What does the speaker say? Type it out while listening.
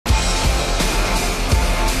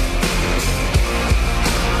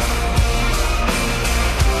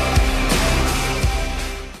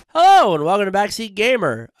Hello and welcome to Backseat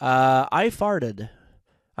Gamer. I farted.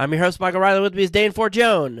 I'm your host, Michael Riley. With me is Dane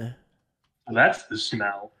Forgione. That's the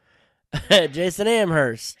smell. Jason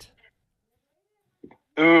Amherst.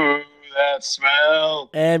 Ooh, that smell.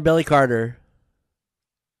 And Billy Carter.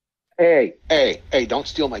 Hey, don't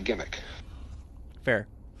steal my gimmick. Fair.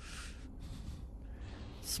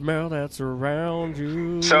 Smell that's around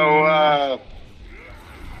you. So,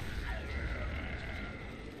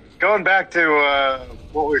 going back to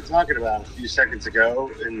what we were talking about a few seconds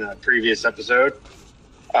ago in the previous episode,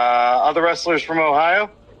 other wrestlers from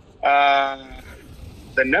Ohio, the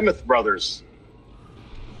Nemeth brothers.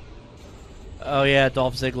 Oh yeah,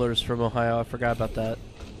 Dolph Ziggler's from Ohio. I forgot about that.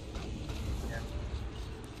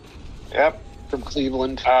 Yep. From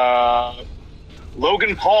Cleveland.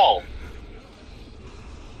 Logan Paul.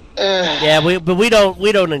 Yeah, but we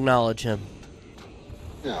don't acknowledge him.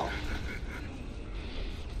 No.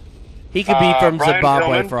 He could be from Brian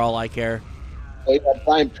Zimbabwe Pillman. for all I care.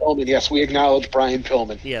 Brian Pillman. Yes, we acknowledge Brian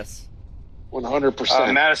Pillman. Yes.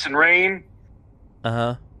 100%. Madison Rain.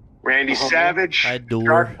 Uh-huh. Randy Savage. I do.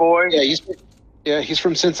 Shark Boy. Yeah, he's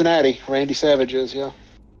from Cincinnati. Randy Savage is, yeah.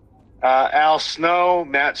 Al Snow,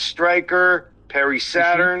 Matt Stryker, Perry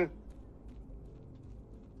Saturn,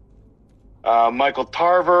 Michael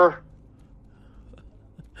Tarver.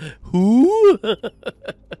 Who?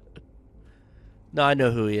 No, I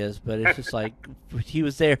know who he is, but it's just like he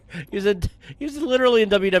was there. He was literally in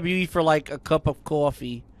WWE for like a cup of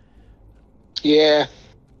coffee. Yeah.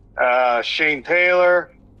 Shane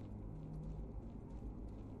Taylor.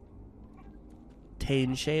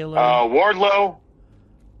 Tane Shaler. Wardlow.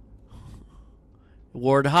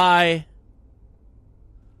 Ward High.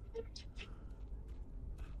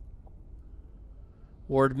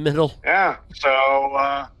 Ward Middle. Yeah,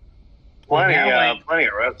 so plenty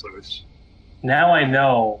of wrestlers. Now I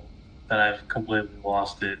know that I've completely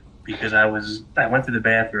lost it because I went to the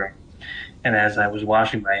bathroom, and as I was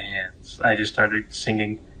washing my hands, I just started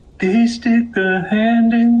singing, "They stick the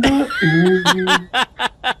hand in the ear."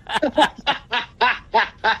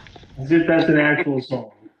 As if that's an actual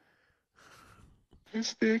song.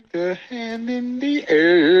 Stick the hand in the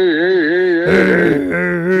air.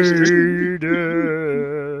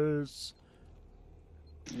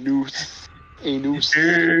 Noose. A noose.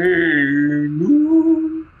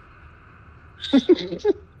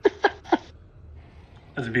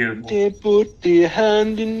 That's beautiful. They put the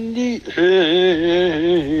hand in the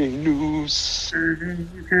air. Noose.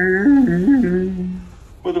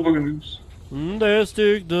 Motherfucking news. They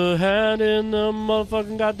stick the hand in the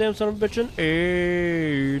motherfucking goddamn son of a bitch and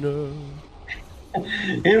anus.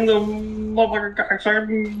 In the motherfucking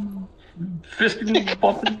cocksucking fisting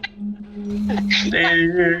bumping.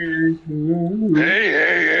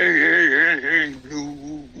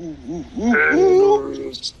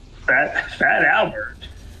 Fat Albert.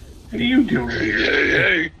 What are you doing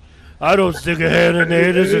here? I don't stick a hand in the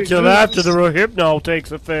anus until after the Rohypnol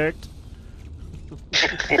takes effect.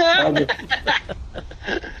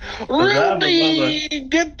 Ruby!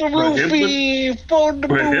 Get the roofie for the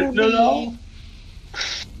booty!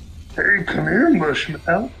 Hey, come here,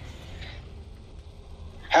 Mushmouth.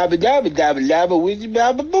 Habba dabba dabba labba wizzy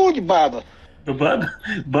babba booty babba.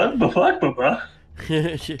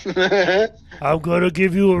 I'm gonna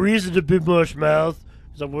give you a reason to be mush mouth,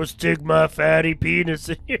 because I'm gonna stick my fatty penis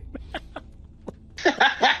in your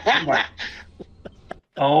mouth.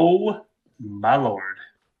 Oh, my lord.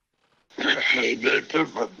 I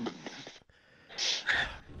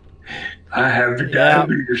have the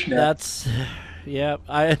diabetes now. That's... Yep,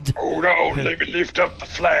 Hold on, let me lift up the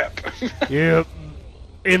flap. Yep.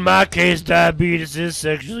 In my case, diabetes is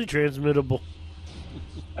sexually transmittable.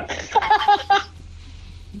 I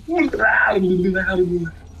think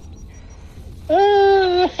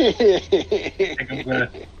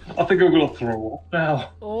I'm gonna throw up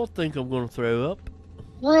now. I think I'm gonna throw up.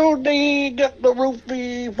 Rudy, get the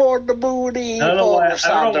roofie for the booty. I don't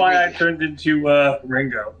know why I turned into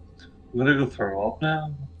Ringo. I'm gonna go throw up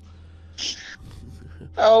now.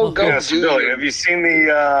 Oh, go Yes, Billy, have you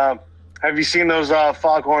seen those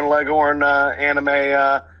Foghorn Leghorn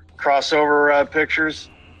anime crossover pictures?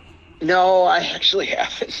 No, I actually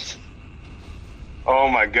haven't. Oh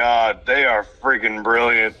my God, they are freaking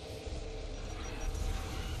brilliant.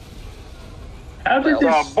 How did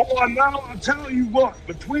this? Boy, now I tell you what,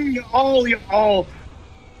 between you all,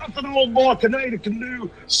 nothing old boy Canada can do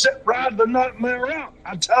except ride the nightmare out.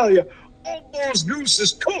 I tell you, old boy's goose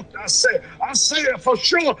is cooked. I say it for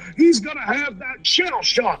sure. He's gonna have that shell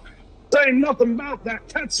shock. Say nothing about that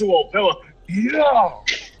Tetsuo pillow. Yeah.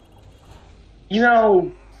 You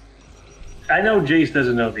know, I know Jace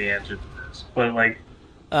doesn't know the answer to this, but like,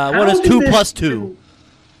 What is 2 plus 2?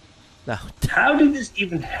 No. How did this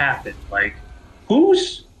even happen? Like,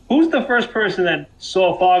 who's the first person that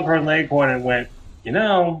saw Foghorn Leghorn and went,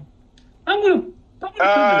 I'm gonna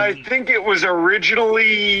I think it was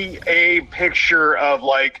originally a picture of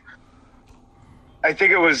like, I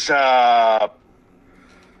think it was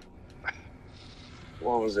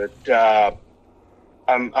what was it?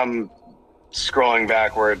 I'm scrolling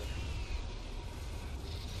backward.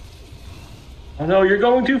 Oh no, you're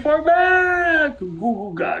going too far back.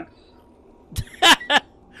 Google God.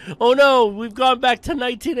 Oh no, we've gone back to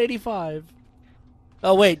 1985.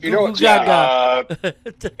 Oh wait, You know what?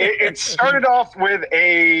 It started off with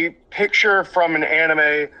a picture from an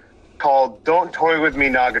anime called "Don't Toy with Me,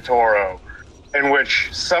 Nagatoro," in which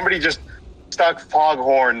somebody just stuck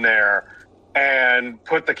Foghorn there and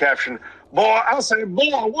put the caption, Boy, I say,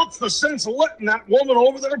 boy, what's the sense of letting that woman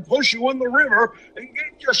over there push you in the river and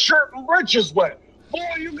get your shirt and britches wet?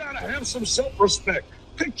 Boy, you gotta have some self-respect.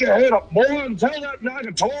 Pick your head up, boy, and tell that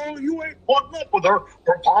Nagatoro you ain't putting up with her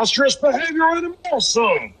preposterous behavior anymore,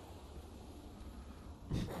 son.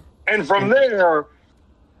 and from there,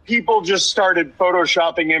 people just started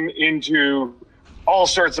photoshopping him into all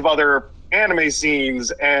sorts of other anime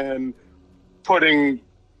scenes and putting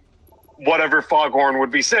whatever Foghorn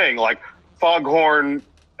would be saying, like Foghorn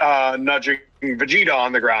nudging Vegeta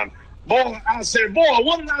on the ground. Boy, I said, boy,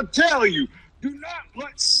 what did I tell you? Do not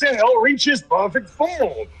let Cell reach his perfect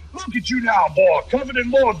form. Look at you now, boy, covered in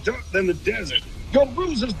more dirt than the desert. Your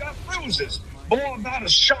bruises got bruises. Boy, about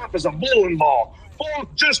as sharp as a bowling ball. Boy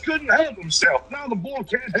just couldn't help himself. Now the boy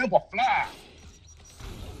can't help a fly.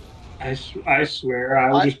 I swear,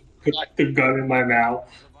 I would just put the gun in my mouth.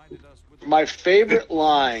 My favorite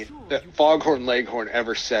line that Foghorn Leghorn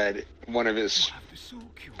ever said in one of his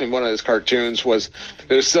cartoons was,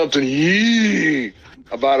 "There's something yee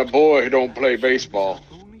about a boy who don't play baseball."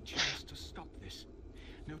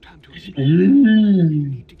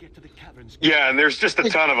 Yeah, and there's just a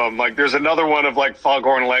ton of them. Like, there's another one of like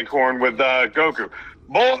Foghorn Leghorn with Goku.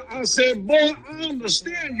 Boy, I said, boy, I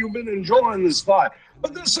understand you've been enjoying this fight,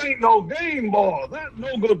 but this ain't no game, boy. That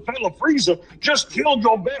no good fella Frieza just killed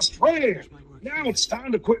your best friend. Now it's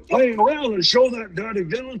time to quit playing around and show that dirty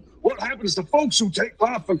villain what happens to folks who take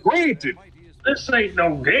life for granted. This ain't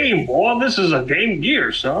no game, boy. This is a Game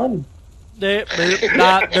Gear, son. Dirt,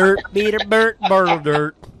 not dirt, beat a bird,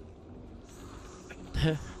 dirt.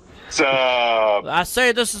 So I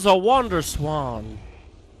say this is a Wonder Swan.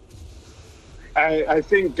 I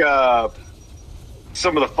think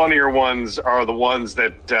some of the funnier ones are the ones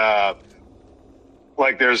that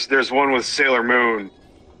like there's one with Sailor Moon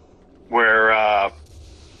where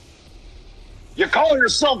You call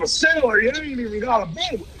yourself a sailor, you ain't even got a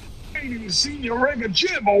boat. You ain't even seen your rig a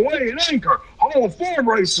jib or weigh an anchor, haul a form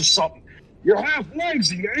race or something. You're half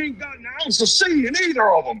legs and you ain't got an ounce of sea in either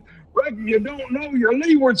of them. Reckon you don't know your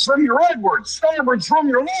leewards from your edwards, starboards from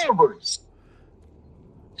your larboards.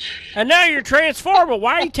 And now you're transforming.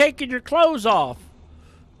 Why are you taking your clothes off?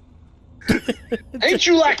 Ain't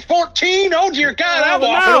you like 14? Oh dear God, I'm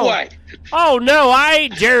walking away. Oh no, I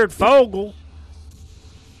ain't Jared Fogle.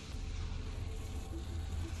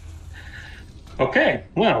 Okay,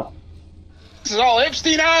 well. This is all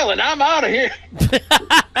Epstein Island. I'm out of here.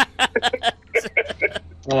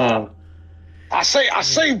 I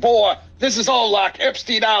say, boy, this is all like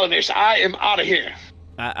Epstein Islandish. I am out of here.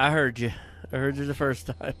 I heard you. I heard you the first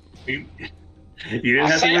time. You didn't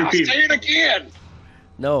have to repeat I'll say it again.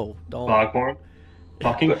 No, don't. Foghorn.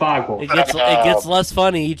 Fucking Foghorn. It gets less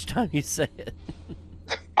funny each time you say it.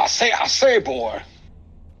 I say, boy.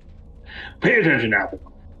 Pay attention, Apple.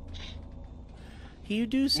 You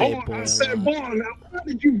do say Boy, boy. I said, boy, now why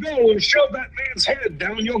did you go and shove that man's head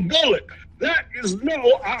down your gullet? That is no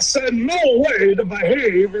way to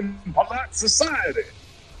behave in polite society.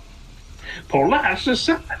 Polite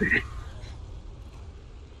society.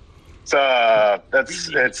 It's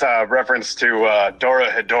a reference to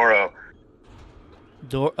Dora Hedoro.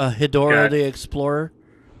 Hedora the Explorer.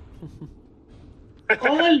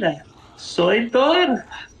 Hola, soy Dora.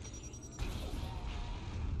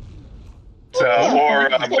 Or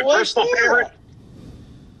my personal favorite.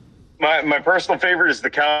 My personal favorite is the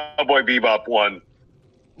Cowboy Bebop one.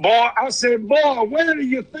 Boy, I said, boy, where do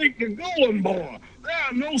you think you're going, boy? There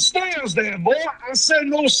are no stairs there, boy. I said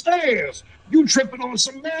no stairs. You tripping on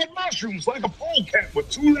some mad mushrooms like a polecat with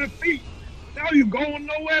 2 left feet. Now you going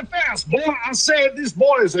nowhere fast, boy. I said this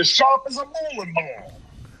boy is as sharp as a bowling ball.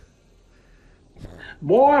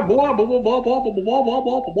 Boy.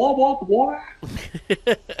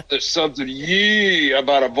 There's something yee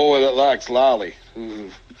about a boy that likes lolly.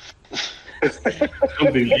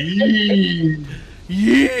 Something.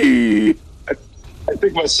 Yeah. I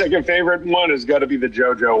think my second favorite one has got to be the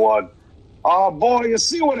JoJo one. Oh boy, you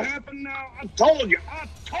see what happened now? I told you,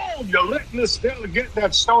 letting this fella get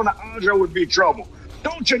that stone of Aja would be trouble.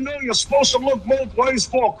 Don't you know you're supposed to look both ways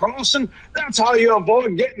before crossing? That's how you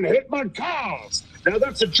avoid getting hit by cars. Now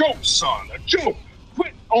that's a joke, son, a joke.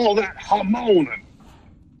 Quit all that hormoning.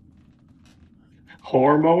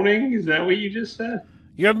 Hormoning? Is that what you just said?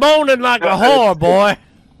 You're moaning like a whore, boy.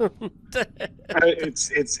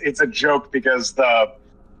 It's a joke because the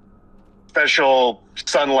special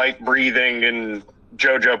sunlight breathing in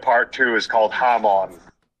JoJo Part 2 is called Hamon.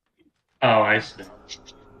 Oh, I see.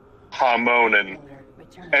 Hamonin.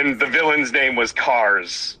 And the villain's name was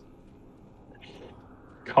Cars.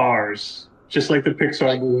 Cars. Just like the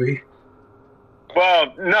Pixar movie.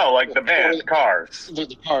 Well, no, like the band, Cars.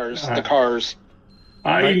 The cars. The cars.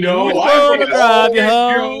 I know. Who's I gonna think drive you it's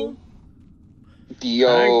home?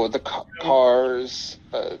 The cars.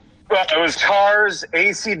 Well, it was Cars,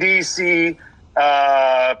 AC/DC,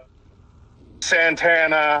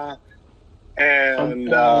 Santana,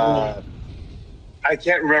 and I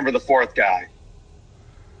can't remember the fourth guy.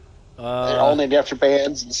 They're all named after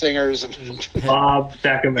bands and singers. And Bob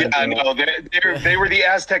Sacramento. Yeah, no, they were the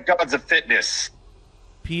Aztec gods of fitness.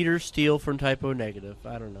 Peter Steele from Typo Negative.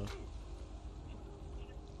 I don't know.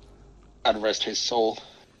 God rest his soul.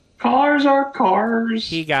 Cars are cars.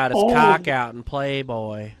 He got his cock out in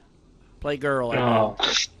Playboy. Playgirl.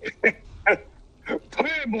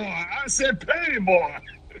 Playboy. I said Playboy.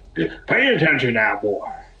 Pay attention now, boy.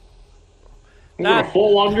 I'm going to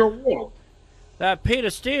fall on your wall. That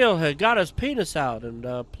Peter Steele had got his penis out in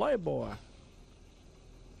Playboy.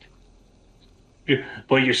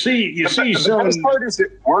 But you see, the best part is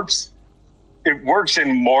it works. It works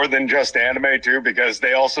in more than just anime too, because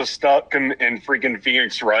they also stuck him in freaking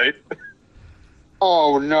Phoenix, right?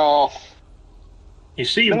 Oh no! You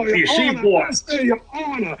see, No, Your Honor, boy. I say, Your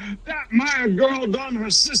Honor, that man girl done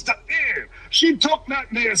her sister in. She took that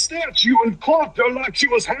there statue and clocked her like she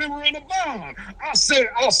was hammering a barn. I'll say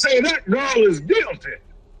that girl is guilty.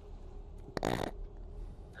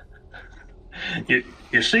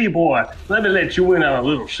 You see, boy, let me let you in on a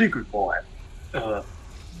little secret, boy.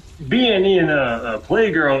 Being in a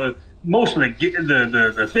Playgirl, most of the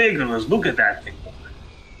Playgirls look at that thing, boy.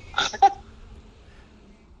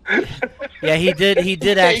 Yeah, he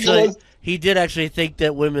did actually think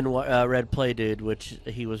that women read Play Dude, which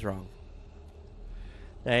he was wrong.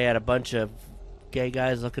 Now he had a bunch of gay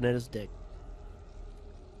guys looking at his dick.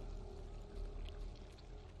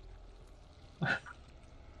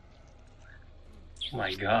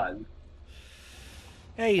 My God.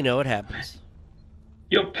 Hey, you know what happens.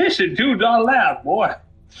 You're pissing too darn loud, boy.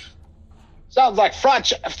 Sounds like fried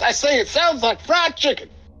chicken. I say it sounds like fried chicken.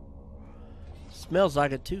 Smells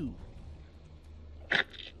like it too.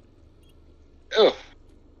 Ugh.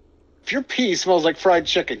 If your pee smells like fried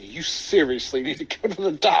chicken, you seriously need to go to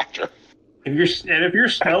the doctor. If you're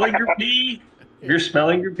smelling your pee,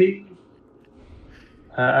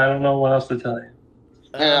 I don't know what else to tell you.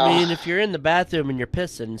 Yeah. I mean, if you're in the bathroom and you're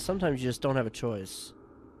pissing, sometimes you just don't have a choice.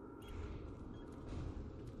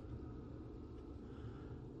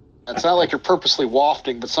 It's not like you're purposely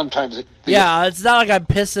wafting, but sometimes Yeah, it's not like I'm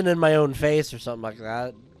pissing in my own face or something like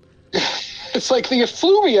that. it's like the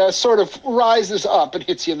effluvia sort of rises up and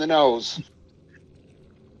hits you in the nose.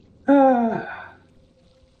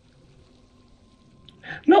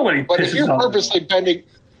 Nobody But if pisses you're on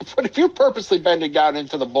purposely bending down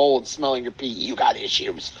into the bowl and smelling your pee, you got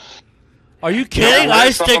issues. Are you kidding? Yeah, I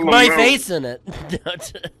that's stick on the my move. face in it.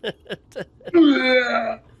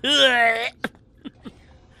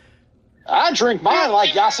 I drink mine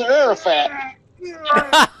like Yasser Arafat.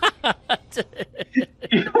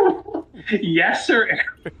 Yes, sir.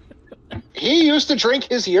 He used to drink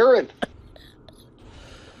his urine.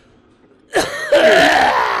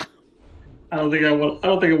 I don't think I want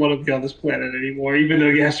to be on this planet anymore, even though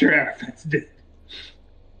Yasser Arafat's dead.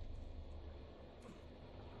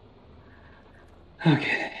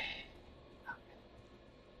 Okay.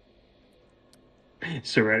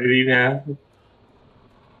 Serenity now.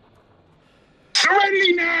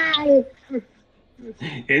 Serenity now.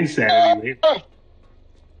 Insanity.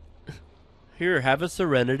 Here, have a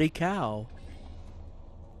Serenity cow.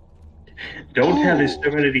 Don't have a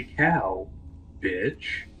Serenity cow,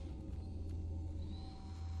 bitch.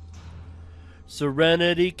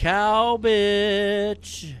 Serenity cow,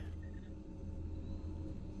 bitch.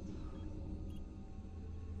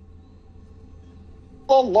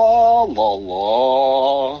 La la la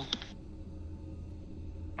la.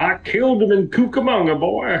 I killed him in Cucamonga,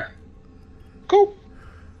 boy. Go.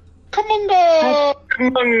 Come on, go.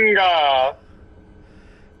 Manga.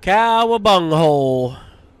 Cowabunghole.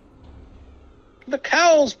 The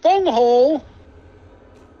cow's bunghole.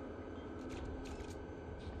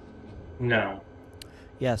 No.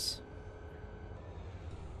 Yes.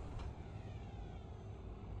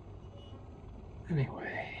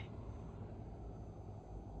 Anyway.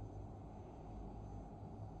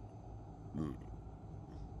 Am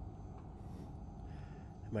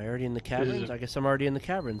I already in the caverns? I guess I'm already in the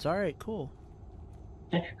caverns. All right, cool.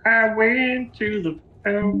 I went to the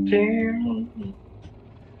fountain.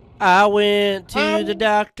 I went to the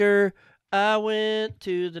doctor. I went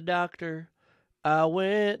to the doctor. I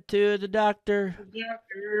went to the doctor.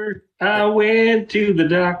 I went to the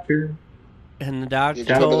doctor. And the doctor Did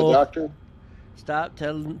you go to the doctor? Stop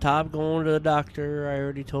going to the doctor. I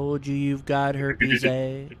already told you you've got herpes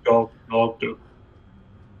A. Doctor.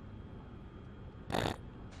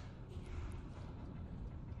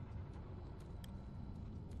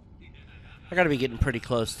 I gotta be getting pretty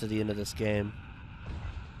close to the end of this game.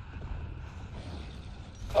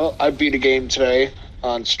 Oh, I beat a game today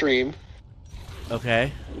on stream.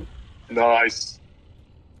 Okay. Nice.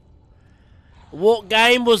 What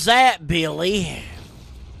game was that, Billy?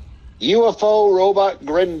 UFO Robot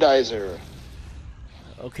Grendizer.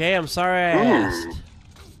 Okay, I'm sorry I asked.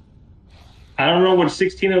 I don't know what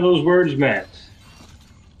 16 of those words meant.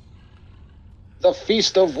 The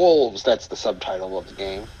Feast of Wolves. That's the subtitle of the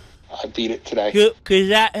game. I beat it today. Because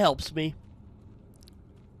that helps me.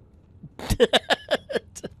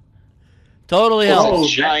 Totally It's helps.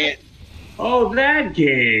 a giant. Oh, that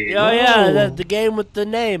game. Oh, yeah, that's the game with the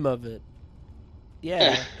name of it.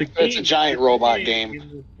 Yeah. It's a giant robot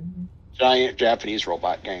game. Giant Japanese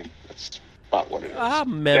robot game. That's about what it is. I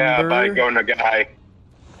remember. Yeah, by Go Nagai.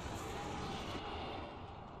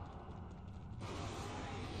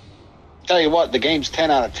 Tell you what, the game's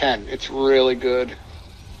 10 out of 10. It's really good.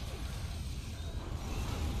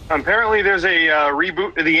 Apparently, there's a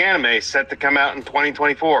reboot of the anime set to come out in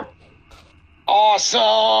 2024.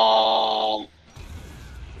 Awesome!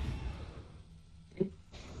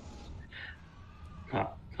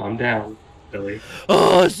 Calm down, Billy.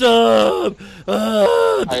 Awesome!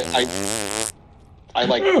 I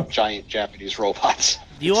like giant Japanese robots.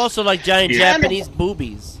 You also like giant Yeah. Japanese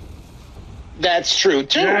boobies. That's true,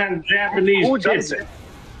 too. Japanese Who kids. does it?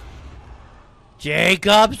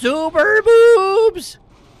 Jacob Super Boobs!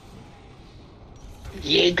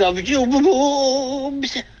 Jacob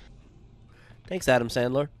Boobs. Thanks, Adam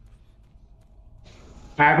Sandler.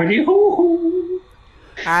 Happity hoo hoo.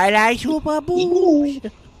 I like Super Boobs.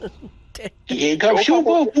 Jacob It's a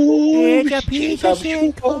Boobs. piece of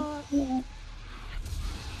shit.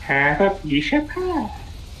 Have a piece of pie.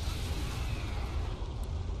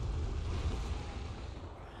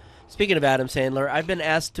 Speaking of Adam Sandler, I've been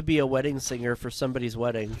asked to be a wedding singer for somebody's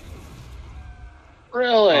wedding.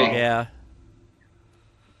 Really? Yeah.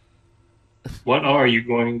 What are you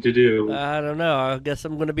going to do? I don't know. I guess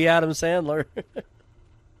I'm going to be Adam Sandler.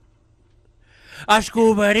 A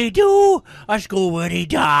Scooby-Doo, a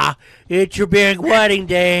Scooby-Da. It's your big wedding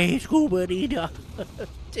day, Scooby-Da.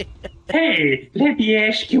 Hey, let me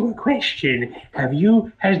ask you a question.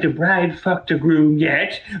 Has the bride fucked the groom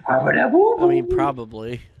yet? I mean,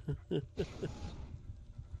 probably.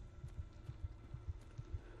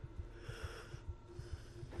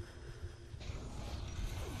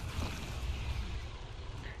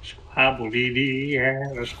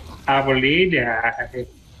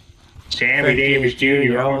 Sammy Davis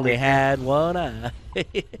Jr. only had one eye.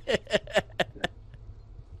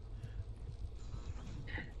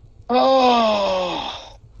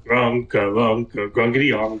 Oh.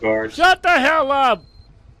 Grunkity arm guards. Shut the hell up!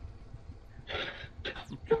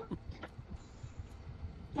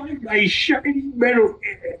 My shiny metal.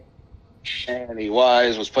 Annie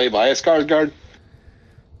Wise was played by a Skarsgård.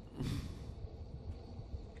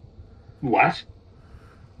 What?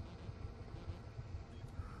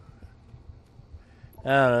 I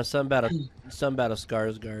don't know. Something about a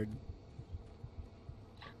Skarsgård.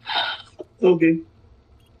 Okay.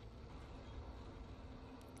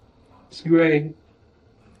 It's great.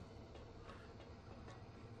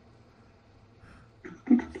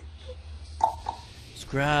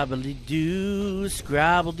 Scrabbly-doo,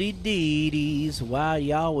 scrabbledy-deedies. Why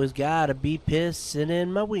you always gotta be pissing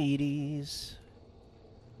in my Wheaties?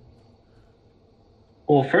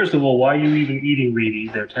 Well, first of all, why are you even eating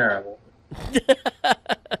Wheaties? They're terrible.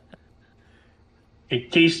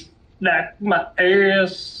 It tastes like my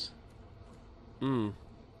ass. Mm.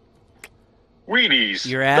 Wheaties,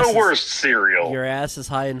 Your ass the is- worst cereal. Your ass is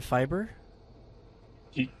high in fiber?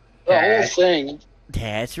 The whole thing.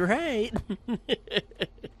 That's right.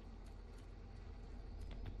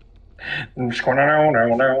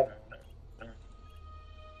 The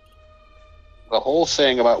whole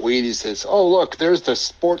thing about Wheaties is, oh, look, there's the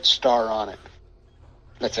sports star on it.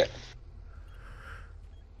 That's it.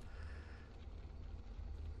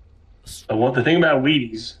 So one thing about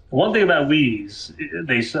Wheaties,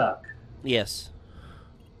 they suck. Yes.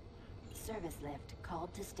 Service lift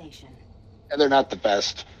called to station. And they're not the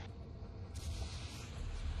best.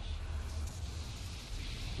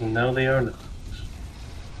 No, they are not.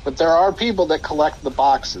 But there are people that collect the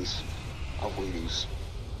boxes of Wheaties.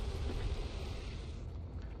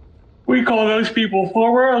 We call those people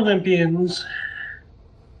former Olympians.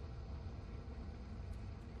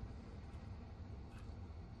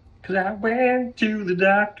 Cause I went to the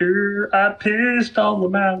doctor, I pissed on the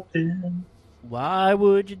mountain. Why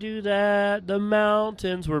would you do that? The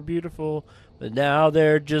mountains were beautiful, but now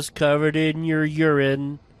they're just covered in your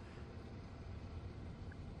urine.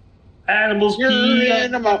 Animals pee in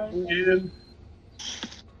on the mountain.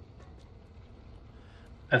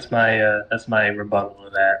 That's my rebuttal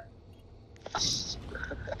of that.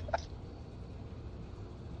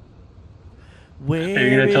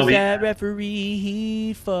 Where is that referee?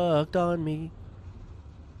 He fucked on me.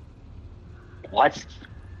 What?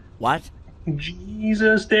 What?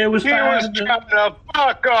 Jesus, there was He was trying to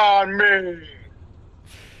fuck on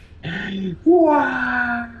me.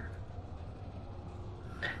 Wow.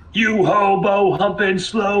 You hobo humping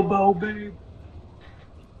slow-bo, babe.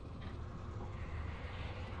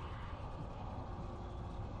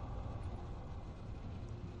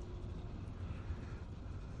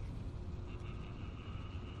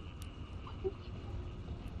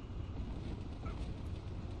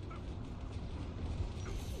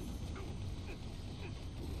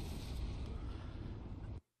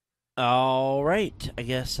 All right, I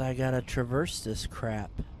guess I gotta traverse this crap.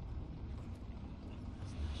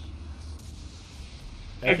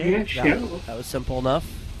 Okay, that was simple enough.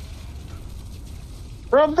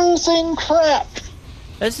 Traversing crap.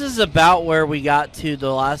 This is about where we got to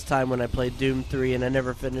the last time when I played Doom 3 and I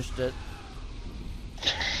never finished it.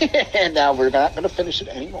 And now we're not going to finish it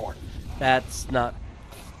anymore. That's not...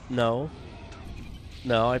 No.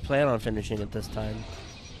 No, I plan on finishing it this time.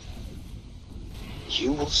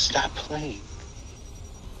 You will stop playing.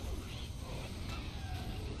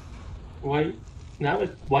 Why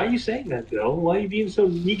are you saying that, Bill? Why are you being so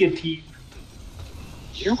negative?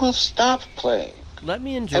 You will stop playing. Let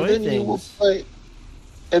me enjoy things.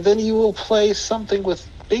 And then you will play something with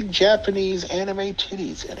big Japanese anime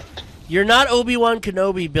titties in it. You're not Obi-Wan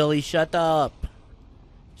Kenobi, Billy. Shut up.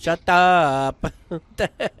 Shut up.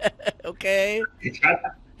 Okay?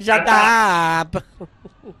 Shut up.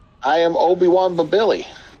 I am Obi-Wan Babilly.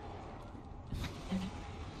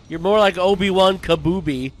 You're more like Obi-Wan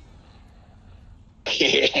Kabooby.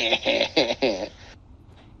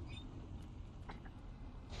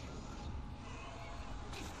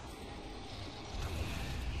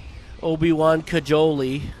 Obi-Wan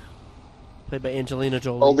Kajoli. Played by Angelina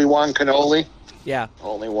Jolie. Obi-Wan Cannoli? Yeah.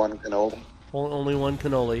 Only one cannoli. Only one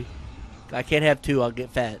cannoli. I can't have two, I'll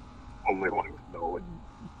get fat. Only one cannoli.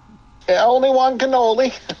 Yeah, only one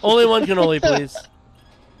cannoli. Only one cannoli, please.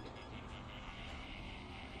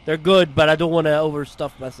 They're good, but I don't want to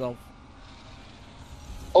overstuff myself.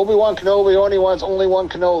 Obi-Wan Kenobi only wants only one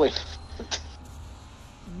cannoli.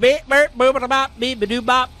 Beep, burp, boop, bop, beep, doo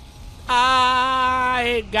bop. I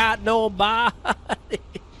ain't got nobody.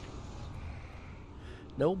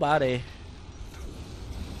 Nobody.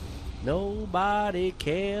 Nobody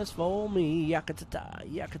cares for me.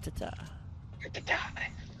 Yakatata, yakatata.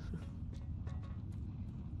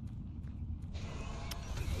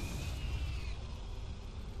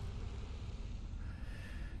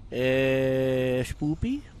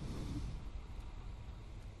 Spoopy?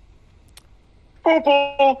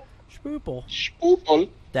 Poople. Spoople. Spoople.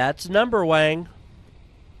 That's number Wang.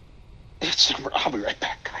 It's number. I'll be right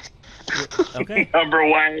back, guys. Okay. Number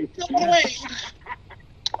one. Number Wang.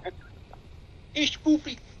 It's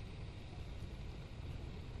Spoopy.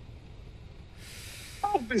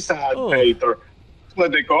 Don't be sad, Peter. That's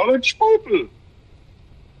what they call it, Spoople.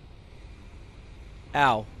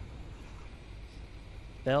 Ow.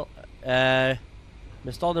 Well,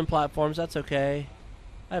 installed in platforms, that's okay.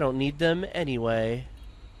 I don't need them anyway.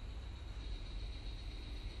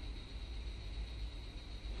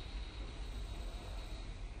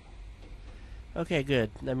 Okay,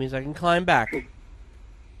 good. That means I can climb back.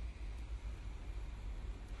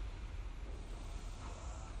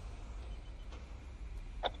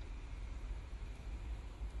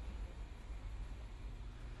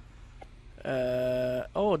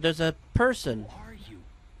 Oh, there's a person. Who are you?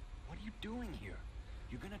 What are you doing here?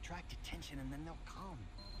 You're gonna attract attention and then they'll come.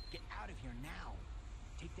 Get out of here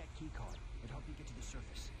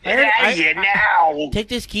Take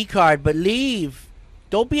this key card, but leave.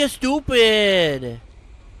 Don't be a stupid.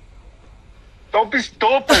 Don't be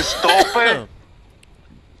stupid, stupid.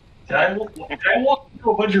 Did I walk into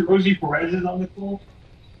a bunch of Rosie Perez's on the floor?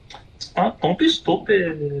 Don't be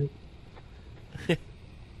stupid.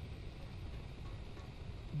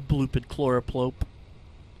 Blooped chloroplope.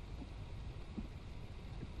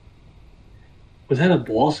 Was that a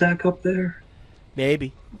ball sack up there?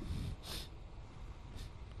 Maybe.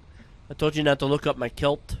 I told you not to look up my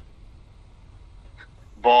kilt.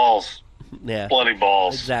 Balls. Yeah. Bloody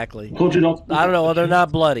balls. Exactly. I told you not. I don't know. Well, they're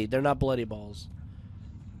not bloody. They're not bloody balls.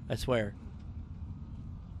 I swear.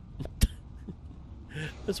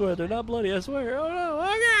 I swear they're not bloody. I swear. Oh no!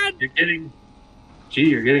 Oh God!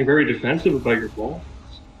 You're getting very defensive about your ball.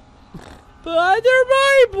 But they're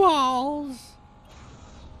my balls.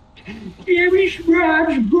 Jimmy's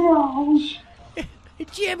mom's balls.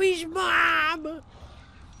 Jimmy's mom.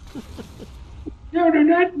 No,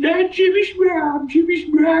 not Jimmy's mom. Jimmy's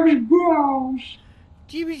mom's balls.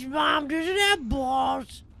 Jimmy's mom doesn't have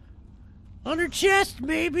balls. On her chest,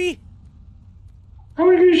 maybe. I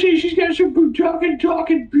was gonna say she's got some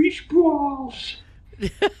talking beach balls. I'm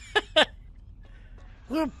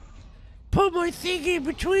gonna put my thingy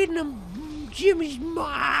between them, Jimmy's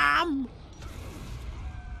mom.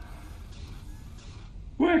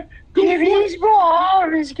 What? Jimmy's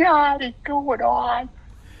mom has got it going on.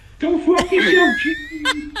 Go fuck yourself,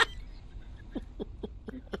 Jimmy.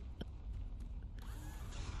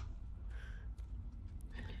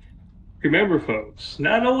 Remember, folks,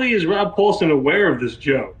 not only is Rob Paulson aware of this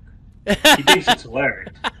joke, he thinks it's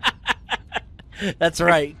hilarious. That's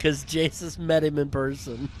right, because Jesus met him in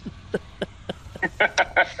person.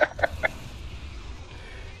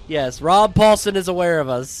 Yes, Rob Paulson is aware of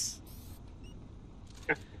us.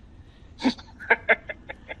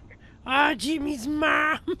 Ah, Jimmy's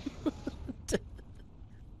mom.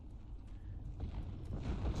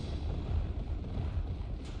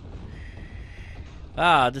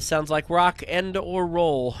 Ah, this sounds like rock and or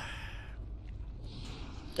roll.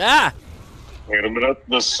 Ah! Wait a minute.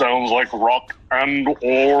 This sounds like rock and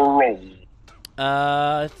or roll.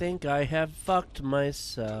 I think I have fucked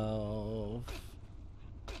myself.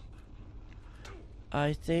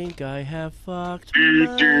 I think I have fucked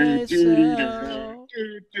myself.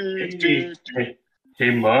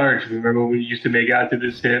 Hey, Marge, remember when we used to make out to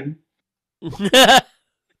this hymn?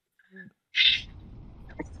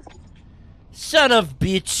 Son of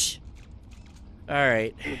bitch.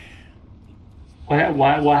 Alright. What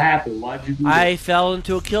happened? Why'd you do that? I fell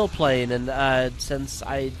into a kill plane, and since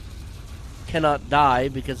I cannot die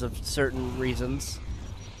because of certain reasons,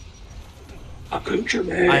 I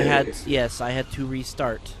had to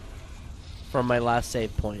restart from my last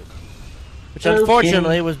save point, which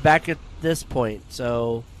unfortunately was back at this point.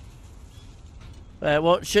 So,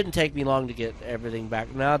 well, it shouldn't take me long to get everything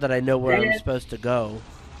back now that I know where I'm supposed to go,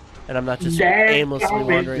 and I'm not just aimlessly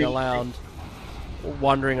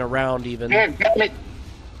wandering around even.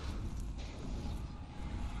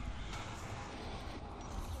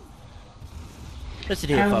 Listen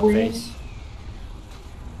here, fuckface.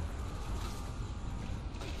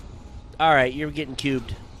 Alright, you're getting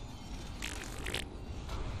cubed.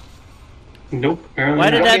 Nope.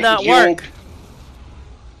 Why did that not work?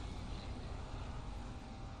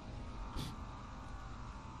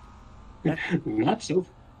 Not so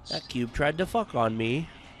fast. That cube tried to fuck on me.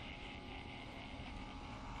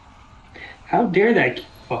 How dare that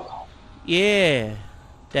fuck off? Yeah,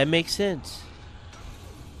 that makes sense.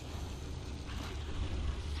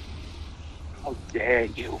 How dare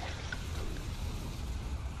you?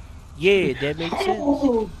 Yeah, that makes sense.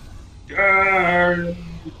 Oh, darn.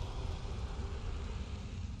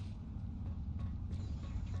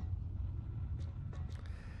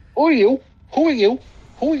 Who are you? Who are you?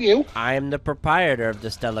 Who are you? I am the proprietor of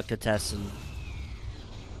this delicatessen.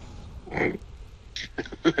 I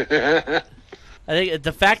think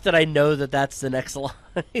the fact that I know that that's the next line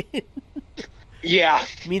Yeah.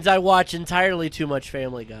 means I watch entirely too much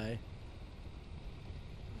Family Guy.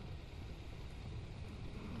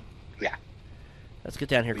 Yeah. Let's get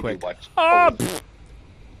down here We quick. do watch. Oh, pfft.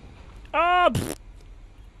 Oh, pfft.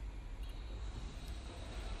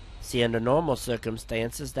 See, under normal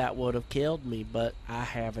circumstances, that would have killed me, but I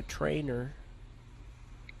have a trainer.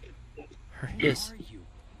 Who are you?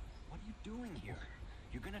 What are you doing here?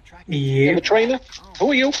 You're gonna track me. Yeah. You have a trainer?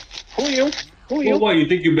 Who are you? Who are you? Who are you? Well, what, you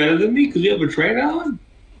think you're better than me because you have a trainer on?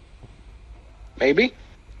 Maybe.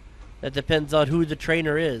 That depends on who the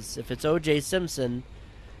trainer is. If it's O.J. Simpson,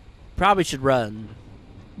 probably should run.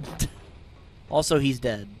 Also, he's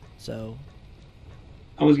dead, so...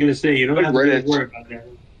 I was gonna say you don't have to Reddit. worry about that.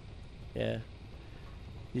 Yeah.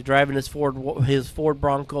 He's driving his Ford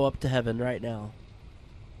Bronco up to heaven right now.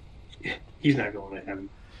 He's not going to heaven.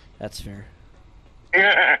 That's fair.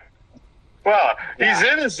 Well, he's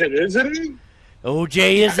innocent, isn't he?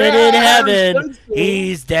 OJ isn't in heaven.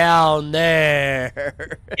 He's down there.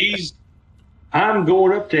 I'm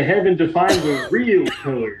going up to heaven to find the real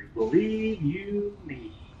killer. Believe you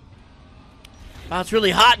me. Oh, it's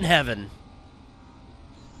really hot in heaven.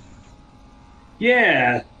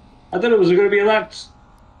 Yeah, I thought it was going to be a lot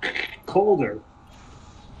colder.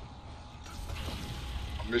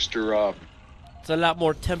 Mr. It's a lot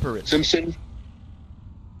more temperate. Simpson.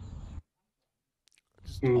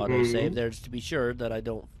 Just autosave there just to be sure that I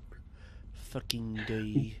don't fucking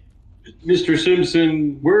die. Mr.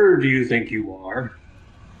 Simpson, where do you think you are?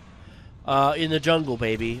 In the jungle,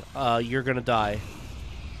 baby. You're gonna die.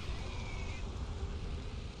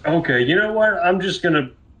 Okay, you know what? I'm just going to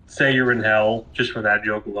say you're in hell just for that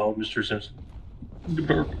joke alone, Mr. Simpson.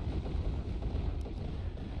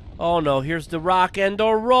 Oh no, here's the rock and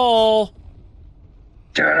the roll.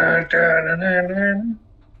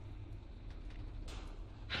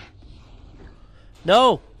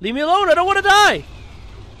 No, leave me alone. I don't want to die.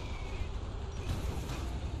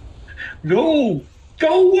 No,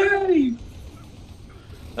 go away.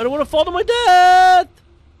 I don't want to fall to my death.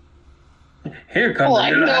 Here comes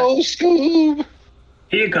the little Scoob.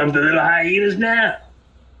 Here comes the little hyenas now.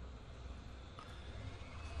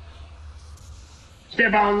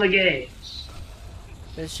 Step on the gas.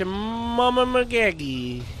 It's your Mama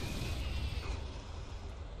McGaggy.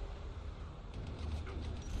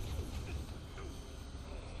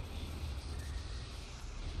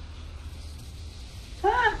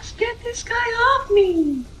 Fox, get this guy off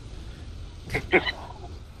me.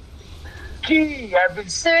 Gee, I've been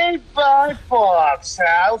saved by Fox.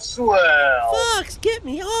 How swell. Fox, get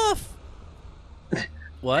me off.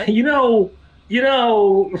 What? You know,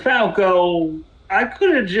 Falco, I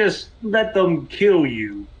could have just let them kill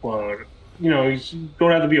you, but, you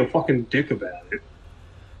don't have to be a fucking dick about it.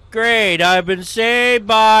 Great, I've been saved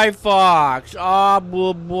by Fox. Ah,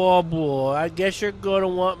 blah, blah, blah. I guess you're gonna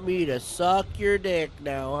want me to suck your dick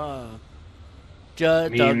now, huh?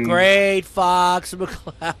 Just the great Fox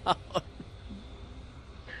McCloud.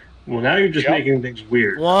 Well, now you're just making things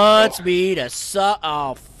weird. Wants me to suck.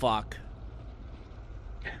 Oh, fuck.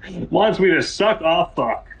 Wants me to suck off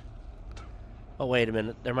fuck. Oh, wait a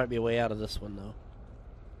minute. There might be a way out of this one, though.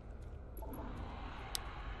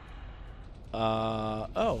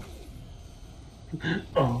 Oh.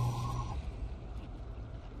 Oh.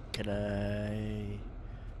 Can I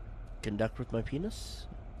conduct with my penis?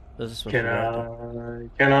 Does this one Canonize.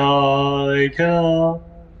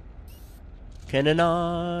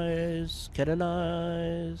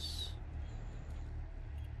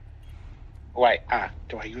 Wait,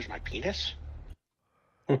 do I use my penis?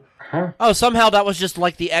 Huh? Oh, somehow that was just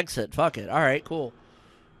like the exit. Fuck it. All right, cool.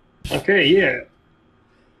 Okay, yeah.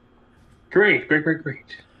 Great.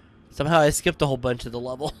 Somehow I skipped a whole bunch of the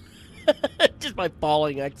level. Just by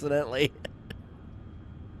falling accidentally.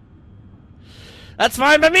 That's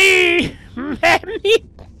fine by me! Me.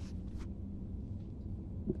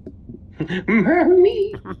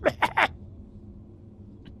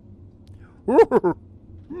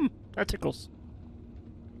 That tickles.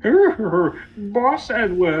 Boss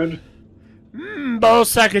Edward.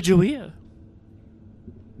 Boss Sacagawea.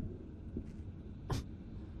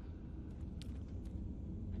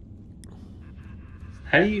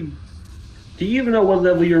 Do you even know what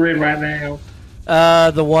level you're in right now?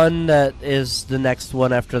 The one that is the next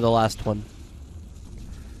one after the last one.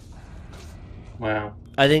 Wow.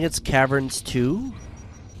 I think it's Caverns 2.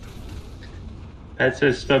 That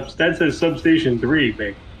says Substation 3,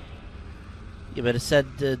 babe. Yeah, but it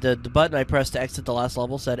said the button I pressed to exit the last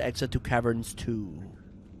level said exit to Caverns 2.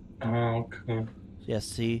 Oh, okay. Yes,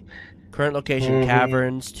 see? Current location,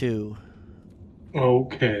 Caverns 2.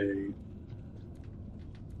 Okay.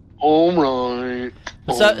 Alright.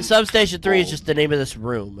 Substation 3 is just the name of this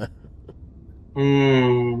room.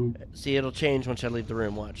 See, it'll change once I leave the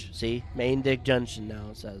room, watch. See? Main Dick Junction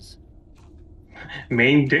now, it says.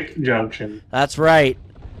 Main Dick Junction. That's right.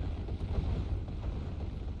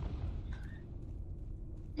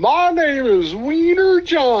 My name is Wiener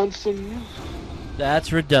Johnson.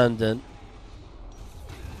 That's redundant.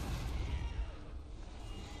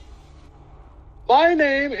 My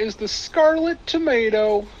name is the Scarlet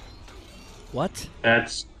Tomato. What?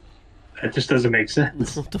 That just doesn't make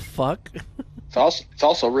sense. What the fuck? It's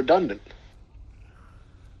also redundant.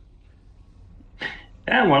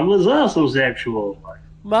 That one was also sexual.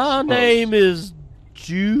 My name is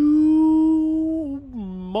Jew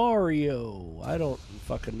Mario. I don't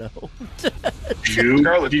fucking know.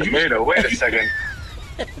 Scarlet Tomato. Wait a second.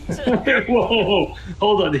 Whoa,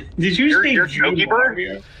 hold on. Did you say You're Jew Jokey Bird?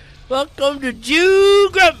 Mario? Welcome to Jew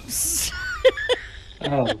Grumps.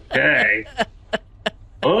 Okay.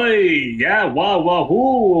 Oi, yeah,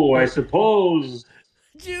 wahoo, I suppose.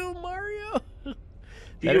 Jew Mario.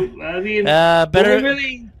 I mean, better.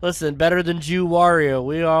 really? Listen, better than Jew Wario.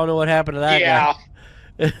 We all know what happened to that Yeah.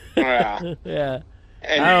 guy. Yeah. Yeah.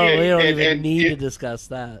 And, We don't and- even and- need to discuss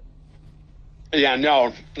that. Yeah,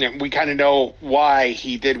 no. We kind of know why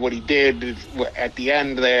he did what he did at the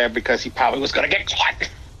end there, because he probably was going to get caught.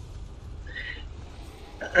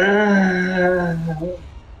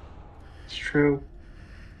 It's true.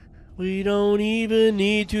 We don't even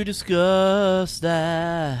need to discuss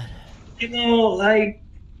that. You know, like,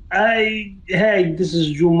 hey, this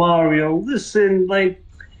is Drew Mario. Listen, like,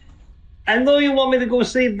 I know you want me to go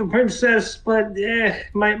save the princess, but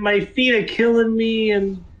my feet are killing me,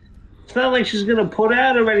 and it's not like she's gonna put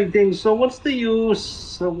out or anything. So what's the use?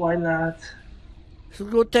 So why not? She'll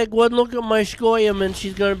go take one look at my scoium, and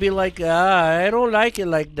she's gonna be like, I don't like it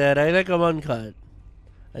like that. I like them uncut.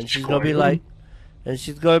 And she's gonna be like,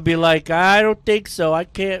 I don't think so. I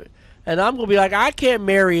can't. And I'm gonna be like, I can't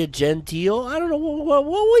marry a genteel. I don't know what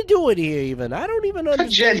we doing here. Even I don't even A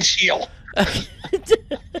understand. genteel.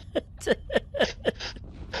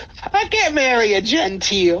 I can't marry a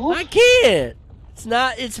genteel. I can't. It's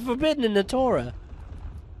not. It's forbidden in the Torah.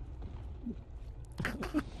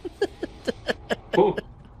 Oh,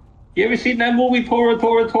 you ever seen that movie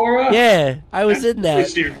Torah? Yeah, I was in that.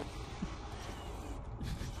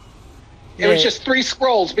 It was just 3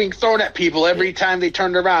 scrolls being thrown at people every time they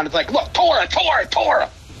turned around. It's like, look, Torah.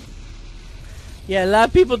 Yeah, a lot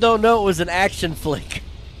of people don't know it was an action flick.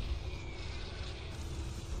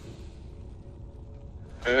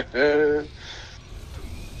 I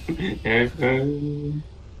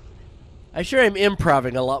sure am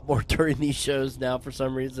improving a lot more during these shows now for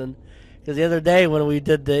some reason. Because the other day when we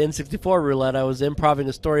did the N64 roulette, I was improving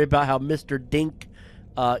a story about how Mr. Dink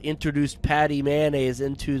introduced Patty Mayonnaise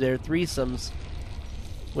into their threesomes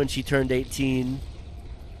when she turned 18.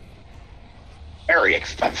 Very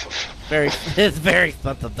expensive. It's very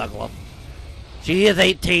expensive, Douglas. She is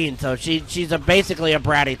 18, so she's basically a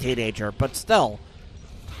bratty teenager, but still.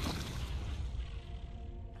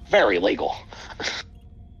 Very legal.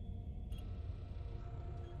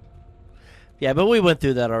 Yeah, but we went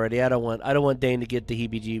through that already. I don't want Dane to get the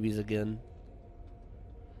heebie-jeebies again.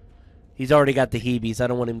 He's already got the heebies. I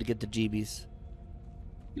don't want him to get the jeebies.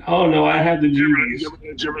 Oh no, I have the Jeebies.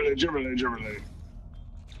 Jimmerly.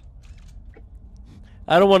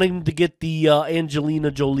 I don't want him to get the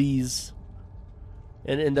Angelina Jolies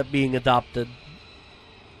and end up being adopted.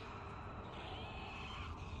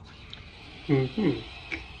 Mm-hmm.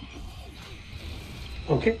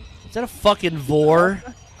 Okay. Is that a fucking vor?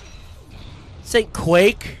 This ain't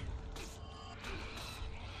Quake.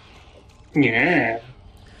 Yeah.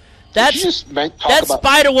 That about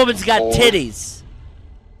Spider Woman's got vor? titties.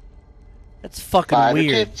 That's fucking spider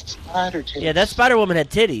weird. tits, spider tits. Yeah, that Spider Woman had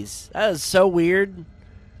titties. That is so weird.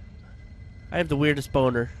 I have the weirdest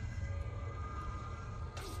boner.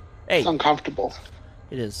 Hey, It's uncomfortable.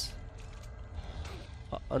 it is.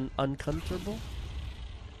 Uncomfortable?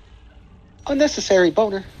 Unnecessary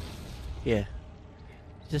boner. Yeah.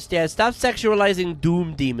 Just, yeah, stop sexualizing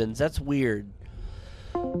doom demons. That's weird.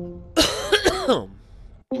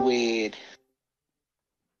 Weird.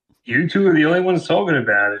 You two are the only ones talking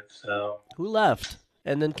about it, so. Who left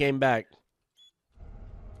and then came back?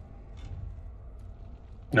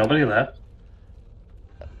 Nobody left.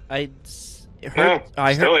 I heard.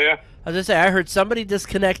 Still, yeah. I was gonna say I heard somebody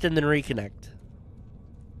disconnect and then reconnect.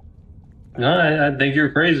 No, I think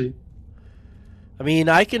you're crazy. I mean,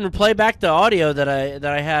 I can play back the audio that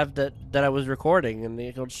I have that I was recording, and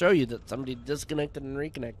it'll show you that somebody disconnected and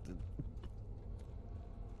reconnected.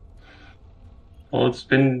 Well, it's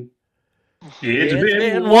been. It's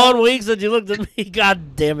been 1 week since you looked at me.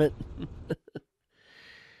 God damn it.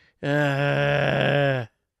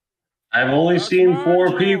 I've only seen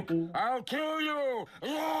 4 people. I'll kill you.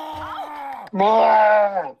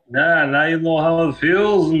 Nah, now you know how it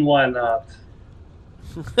feels and why not.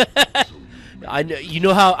 I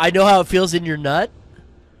know how it feels in your nut.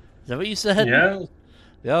 Is that what you said? Yeah.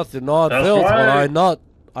 Yes, you know how it That's feels when right.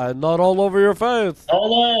 I'm not all over your face. Oh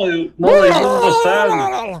no, you don't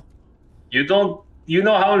understand. You don't. You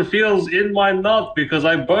know how it feels in my nut because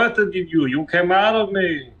I birthed you. You came out of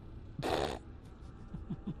me.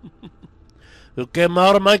 You came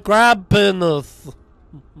out of my crab penis.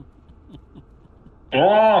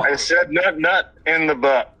 Oh, I said nut in the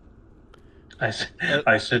butt.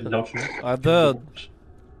 I said no. I did.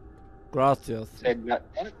 Gracias. Said nut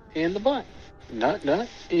in the butt. Nut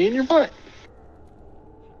in your butt.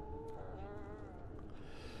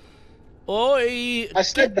 Oi! I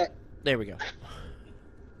said that. There we go.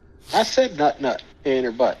 I said nut in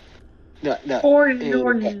her butt. Nut Oi, in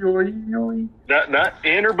her butt. oi. Nut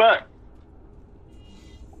in her butt.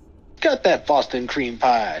 Got that Boston cream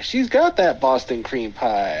pie. She's got that Boston cream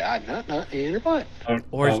pie. I nut in her butt.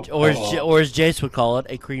 Or as Jace would call it,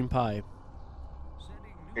 a cream pie.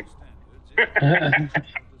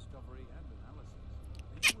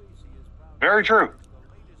 Very true.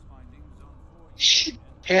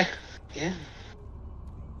 Yeah.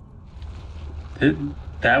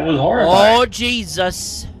 That was horrifying. Oh,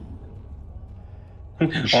 Jesus.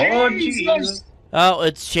 Oh, Jesus. Oh,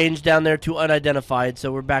 it's changed down there to unidentified,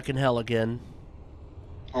 so we're back in hell again.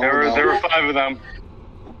 Oh, There no. were 5 of them.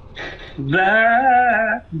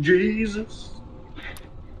 That Jesus.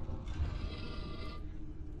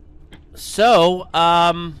 So,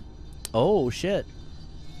 oh, shit.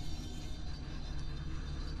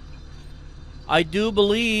 I do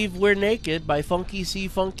believe we're naked by Funky See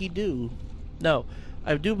Funky Do. No,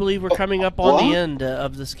 I do believe we're coming up on the end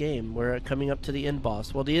of this game. We're coming up to the end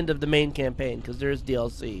boss. Well, the end of the main campaign, because there's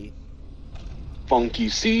DLC. Funky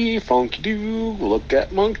see, funky do. Look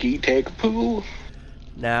at monkey, take a poo.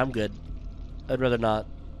 Nah, I'm good. I'd rather not.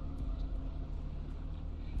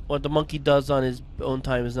 What the monkey does on his own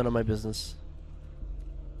time is none of my business.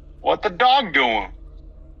 What the dog doing?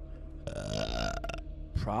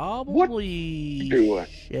 Probably doing?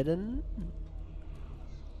 shitting.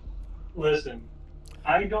 Listen,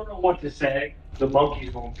 I don't know what to say. The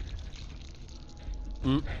monkey's going.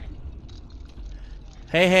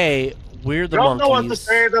 Hey, we're the Don't monkeys. know what to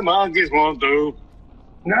say. The monkeys won't do.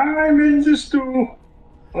 I'm in the stew.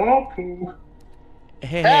 Oh, poo.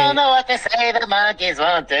 Hey, Don't know what to say. The monkeys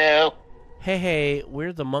won't do. hey,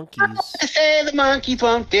 we're the monkeys. I say the monkeys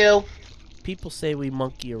won't do. People say we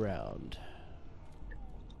monkey around.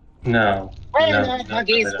 No. We're not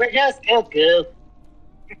monkeys. We're just cuckoo.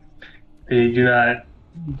 They do not.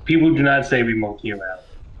 People do not say we monkey around.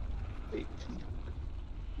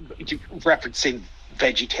 You referencing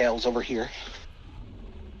Veggie Tales over here.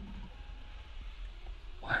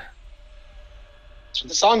 What? That's where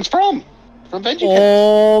the song's from Veggie Tales.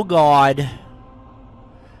 Oh, God.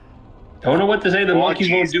 Don't know what to say. The Oh,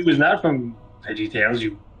 monkeys won't jeez. do is not from VeggieTales.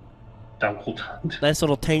 You double tongued. Nice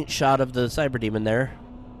little taint shot of the cyber demon there.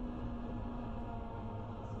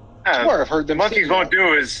 I swear I've heard them Monkeys sing won't that.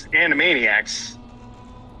 do is Animaniacs.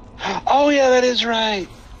 Oh yeah, that is right.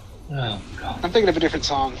 Oh God. I'm thinking of a different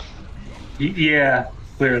song. Yeah,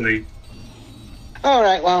 clearly. All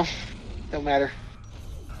right, well, don't matter.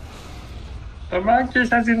 The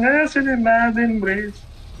monkeys has an acid in my embrace.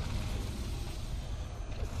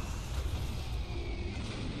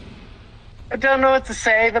 I don't know what to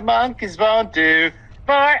say. The monkeys won't do.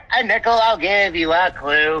 For a nickel, I'll give you a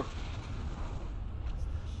clue.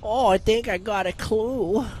 Oh, I think I got a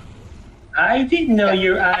clue. I didn't know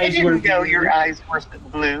your I eyes were didn't know blue. your eyes were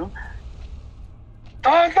blue.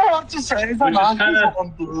 I don't know what to say. The Which is monkeys kinda-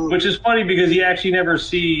 won't do. Which is funny because you actually never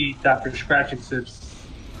see Dr. Scratch and Sip's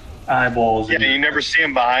eyeballs Yeah, and you never see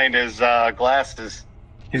him behind his glasses.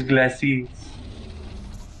 his glasses.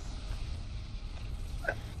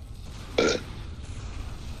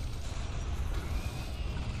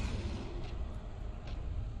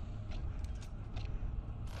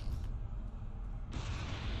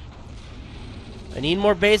 I need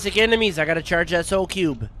more basic enemies. I gotta charge that soul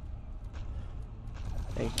cube.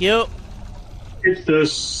 Thank you. It's the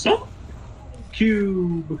Soul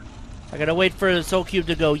Cube. I gotta wait for the soul cube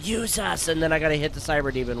to go, use us, and then I gotta hit the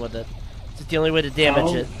cyber demon with it. It's the only way to damage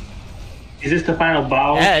Oh. it. Is this the final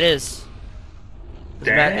boss? Yeah, it is. As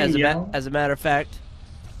Dang, a matter of fact.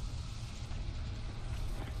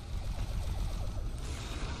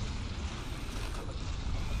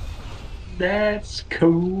 That's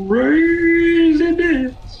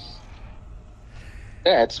craziness.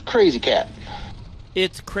 That's Crazy Cat.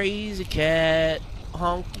 It's Crazy Cat,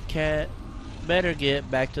 Honky Cat. Better get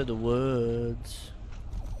back to the woods.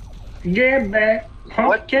 Get back,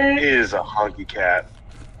 What pumpkin. is a hunky cat?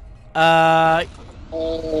 Oh,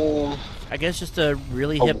 I guess just a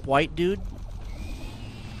really hip white dude.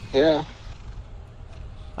 yeah.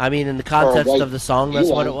 I mean, in the context white of the song, that's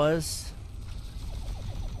what it Elon. was.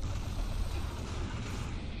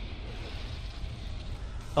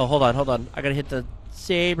 Oh, hold on. I gotta hit the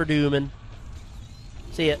saber doomin.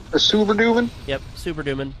 See it? A super dooming. Yep, super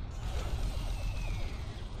doomin.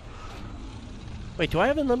 Wait, do I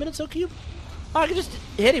have unlimited soul cube? Oh, I can just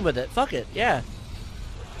hit him with it. Fuck it, yeah.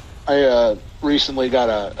 I recently got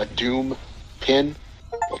a Doom pin,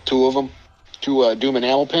 well, two of them, two Doom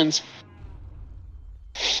enamel pins.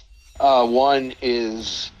 One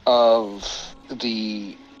is of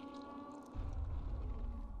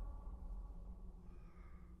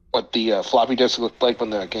what the floppy disk looked like when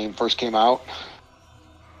the game first came out,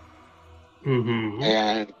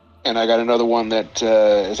 and I got another one that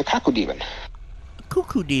is a cuckoo demon. A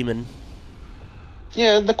cuckoo demon.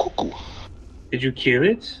 Yeah, the cuckoo. Did you kill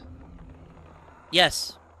it?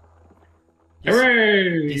 Yes.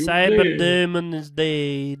 Hooray! The cyber demon is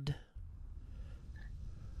dead.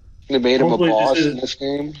 They made him Hopefully a boss this is- in this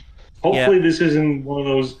game. Hopefully this isn't one of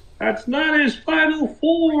those "that's not his final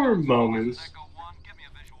form" moments.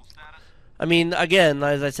 I mean, again,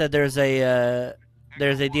 as I said, there's a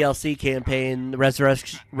DLC campaign,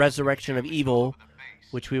 Resurrection of Evil,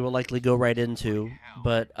 which we will likely go right into.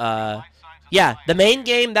 But yeah, the main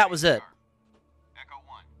game, that was it.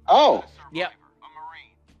 Oh. Yep.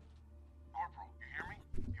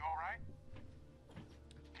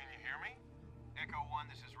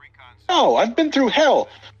 No, I've been through hell.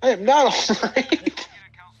 I am not alright.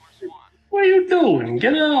 What are you doing?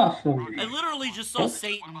 Get off of me. I literally just saw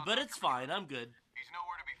Satan, but it's fine. I'm good. He's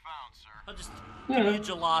nowhere to be found, sir. I'll just give me a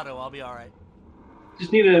gelato. I'll be all right.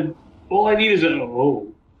 Just need a. All I need is a.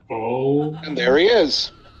 Oh. And there he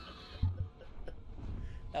is.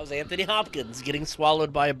 That was Anthony Hopkins getting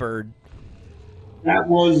swallowed by a bird. That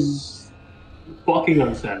was fucking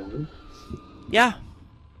unsettling. Yeah.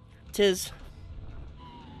 Tis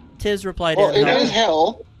replied. Well, it is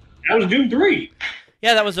hell. That was Doom 3.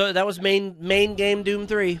 Yeah, that was main game Doom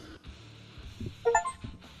 3.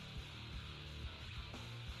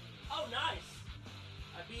 Oh, nice!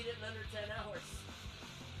 I beat it in under 10 hours.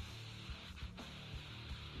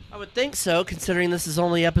 I would think so, considering this is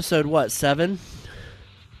only episode, what, 7?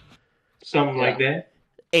 Something like that.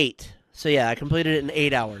 8. So yeah, I completed it in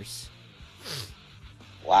 8 hours.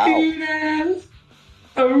 Wow. 8 hours.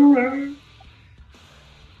 Alright.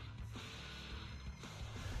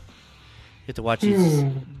 You have to watch these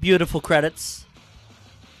beautiful credits.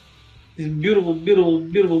 These beautiful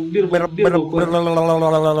Credits.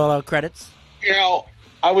 You know,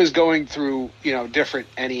 I was going through, different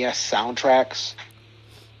NES soundtracks,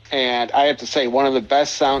 and I have to say one of the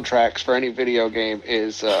best soundtracks for any video game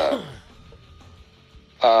is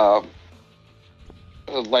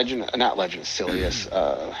Silius.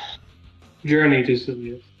 Journey to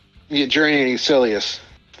Silius. Yeah, Journey to Silius.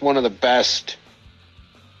 One of the best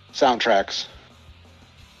soundtracks.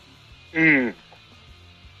 There's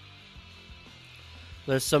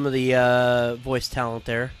some of the voice talent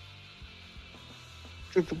there.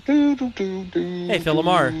 Hey, Phil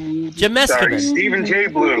Lamar. Jim Meskimen. Sorry, Stephen J.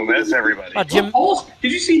 Bloom. That's everybody. Jim.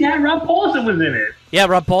 Did you see that? Rob Paulson was in it. Yeah,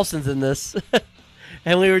 Rob Paulson's in this.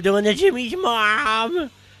 And we were doing the Jimmy's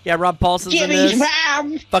mom. Yeah, Rob Paulson's in this.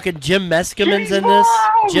 Mom. Fucking Jim Meskimen's in this.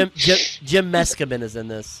 Jim Meskimen is in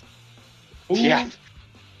this. Yeah.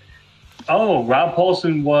 Oh, Rob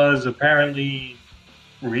Paulson was apparently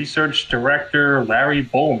research director Larry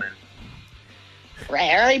Bowman.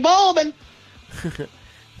 Larry Bowman.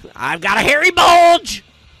 I've got a hairy bulge.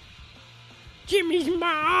 Jimmy's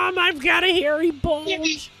mom, I've got a hairy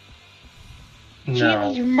bulge. No.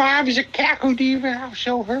 Jimmy's mom's a cackle demon. I'll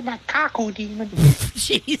show her my cackle demon.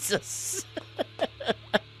 Jesus.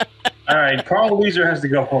 All right, Carl Weezer has to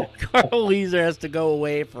go home. Carl Weezer has to go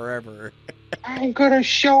away forever. I'm gonna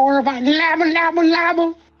show her my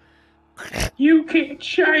llama. You can't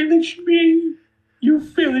silence me, you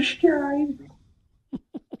Philistine.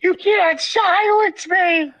 You can't silence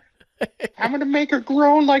me. I'm gonna make her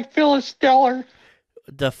groan like Phyllis Stellar.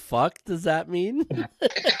 The fuck does that mean?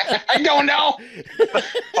 I don't know.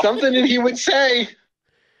 Something that he would say.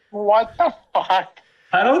 What the fuck?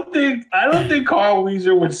 I don't think Carl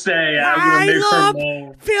Weezer would say I'm gonna make her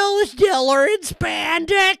moan. Phyllis Diller in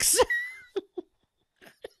spandex.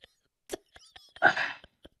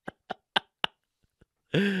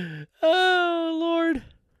 Oh, Lord.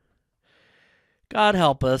 God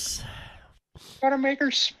help us. Gotta make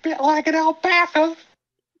her spit like an alpaca.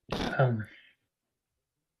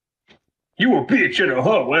 You a bitch and a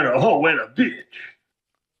hoe and a hoe and a bitch.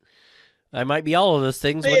 I might be all of those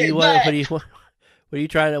things. What do you want? What are you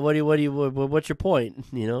trying to? What's your point?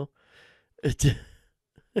 You know.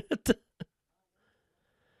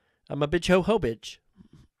 I'm a bitch ho bitch.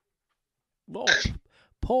 Oh,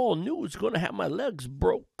 Paul New's gonna have my legs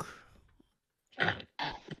broke.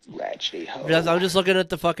 Ratchet ho. I'm just looking at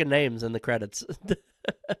the fucking names in the credits.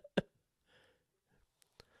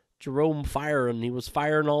 Jerome firing. He was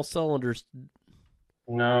firing all cylinders.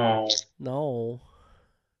 No. No.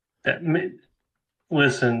 That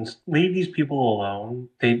Listen, leave these people alone.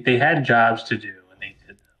 They had jobs to do, and they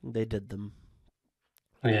did them. They did them.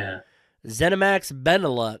 Yeah. ZeniMax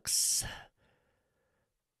Benelux.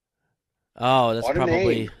 Oh, that's What a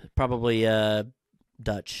probably name. probably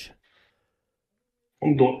Dutch.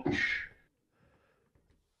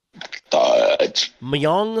 Dutch.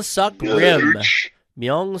 Myong Suk Rim.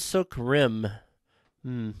 Myong Suk Rim.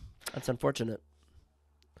 That's unfortunate.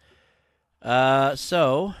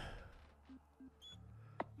 So.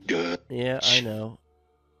 Dutch. Yeah, I know.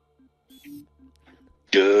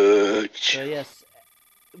 Dutch. So yes,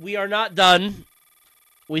 we are not done.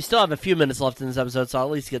 We still have a few minutes left in this episode, so I'll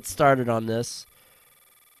at least get started on this.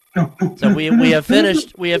 So we have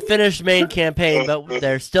finished main campaign, but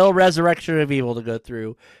there's still Resurrection of Evil to go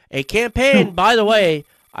through. A campaign, by the way,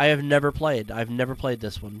 I have never played. I've never played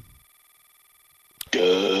this one.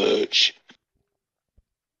 Dutch.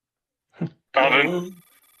 Alvin,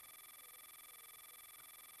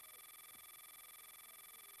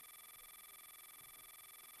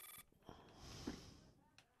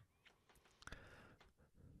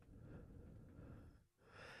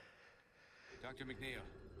 Dr. McNeil.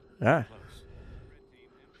 Ah.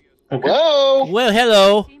 Whoa. Well,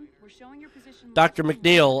 hello, We're showing your position. Dr.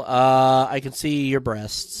 McNeil. I can see your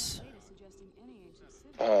breasts.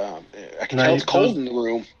 I can tell it's cold in the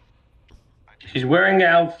room. She's wearing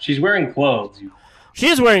clothes. She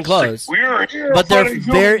is wearing clothes, We're here but for they're the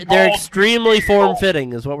they're human extremely form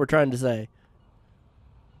fitting, is what we're trying to say.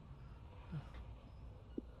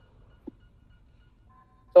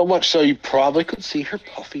 So much so you probably could see her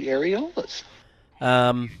puffy areolas.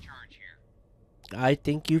 I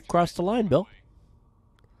think you've crossed the line, Bill.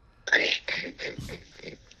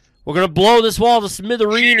 We're gonna blow this wall to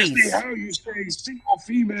smithereens. Here's how you say single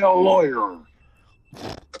female lawyer.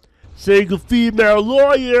 Single female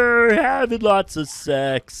lawyer having lots of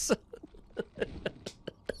sex.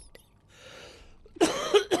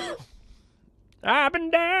 I've been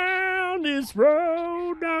down this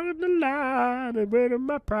road, down the line, and rid of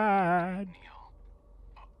my pride.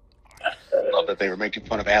 I love that they were making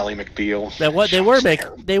fun of Ally McBeal. That what they were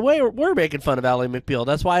making fun of Ally McBeal.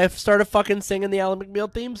 That's why I started fucking singing the Ally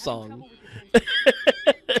McBeal theme song.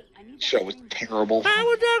 Show was terrible. I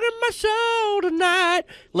was talking my show tonight.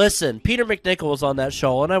 Listen, Peter McNichol was on that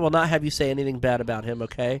show, and I will not have you say anything bad about him,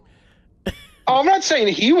 okay? Oh, I'm not saying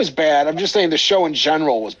he was bad. I'm just saying the show in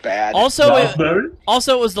general was bad. Also,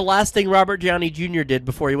 it was the last thing Robert Downey Jr. did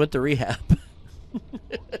before he went to rehab.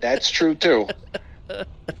 That's true too.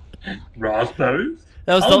 Ross Bones?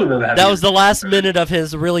 That was the last minute of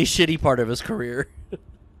his really shitty part of his career.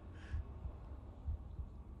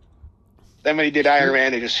 Then when he did Iron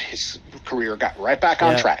Man, his career got right back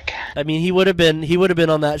on track. I mean, he would have been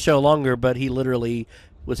on that show longer, but he literally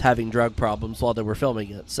was having drug problems while they were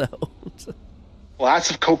filming it. So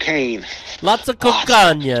lots of cocaine. Lots of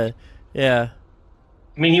cocaine. Yeah.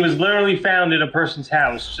 I mean, he was literally found in a person's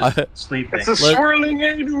house just sleeping. It's a swirling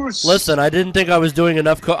anus. Listen, I didn't think I was doing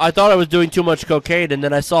enough. I thought I was doing too much cocaine, and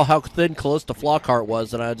then I saw how thin Callista Flockhart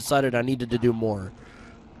was, and I decided I needed to do more.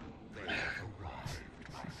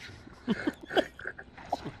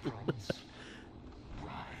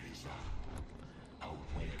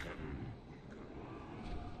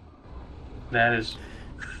 That is.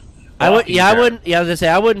 I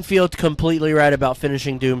wouldn't feel completely right about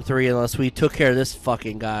finishing Doom 3 unless we took care of this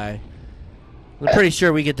fucking guy. I'm pretty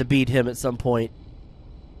sure we get to beat him at some point.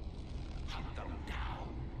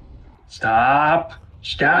 Stop!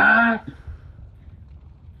 Stop!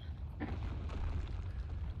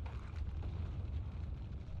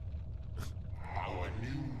 Our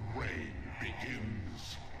new reign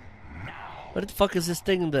begins now. What the fuck is this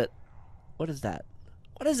thing that... What is that?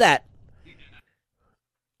 What is that?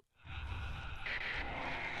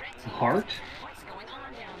 Heart?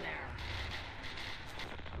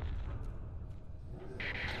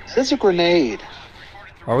 This is a grenade.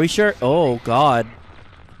 Are we sure? Oh, God.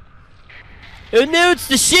 Oh, no, it's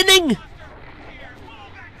the shinning!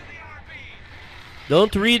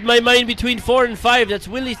 Don't read my mind between 4 and 5. That's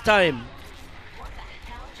Willie's time.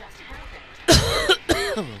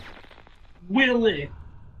 Willie!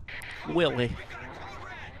 Willie.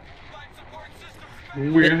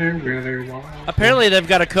 Willie. Apparently they've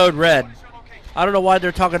got a code red. I don't know why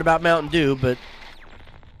they're talking about Mountain Dew, but...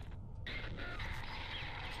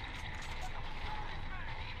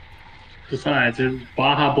 Besides,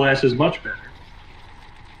 Baja Blast is much better.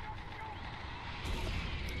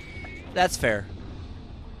 That's fair.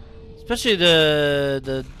 Especially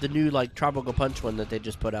the new, like, Tropical Punch one that they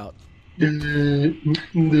just put out.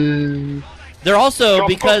 They're also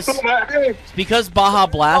because Baja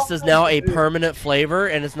Blast is now a permanent flavor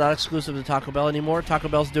and it's not exclusive to Taco Bell anymore. Taco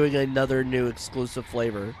Bell's doing another new exclusive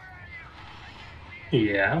flavor.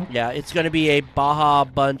 Yeah. Yeah, it's going to be a Baja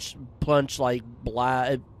Punch like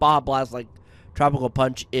Baja Blast like tropical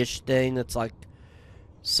punch ish thing. That's like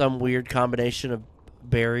some weird combination of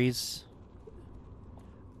berries.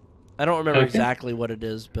 I don't remember exactly what it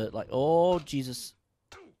is, but like, oh Jesus.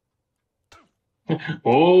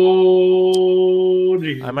 Oh,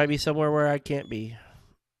 geez. I might be somewhere where I can't be.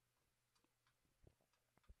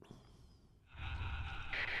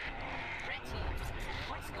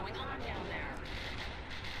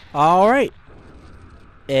 All right.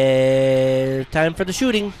 Time for the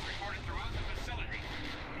shooting.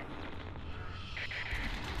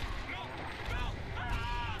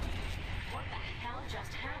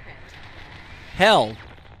 Hell.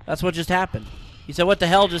 That's what just happened. You said, what the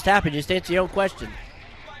hell just happened? Just answer your own question.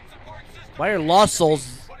 Why are Lost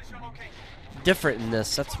Souls different in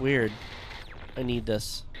this? That's weird. I need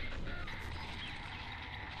this.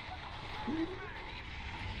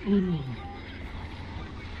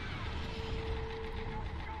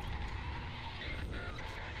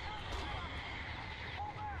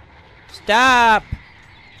 Stop!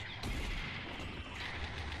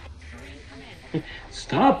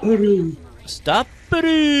 Stop-a-doo!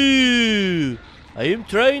 Stop-a-doo! I am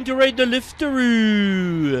trying to ride the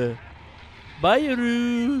liftaroo.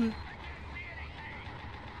 Bye-a-roo.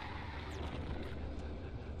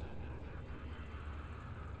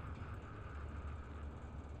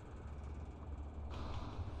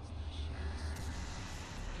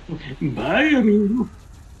 Bye-a-doo.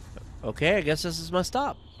 Okay, I guess this is my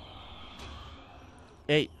stop.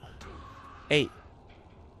 Hey. Hey.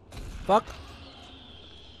 Fuck.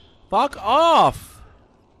 Fuck off!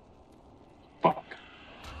 Fuck.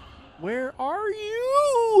 Where are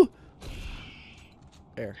you?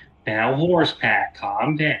 There. Now, Horsepack,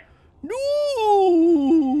 calm down.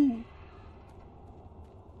 No!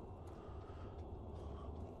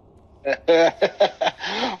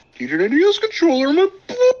 Peter India's controller in my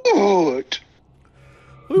butt.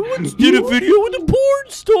 I once did a video with a porn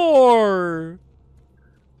star.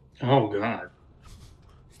 Oh, God.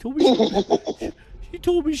 She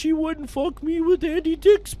told me she wouldn't fuck me with Andy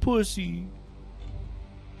Dick's pussy.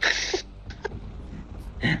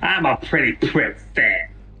 I'm a pretty prick fan.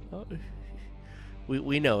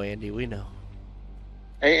 We know, Andy. We know.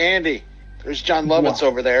 Hey, Andy. There's John Lovitz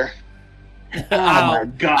over there. Oh, my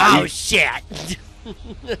God. Oh, shit. Run!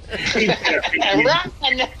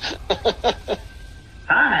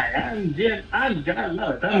 Hi, I'm John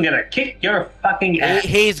Lovitz. I'm gonna kick your fucking ass.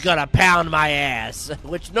 He's gonna pound my ass,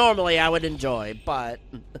 which normally I would enjoy, but...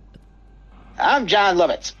 I'm John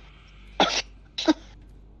Lovitz.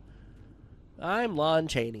 I'm Lon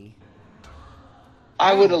Chaney.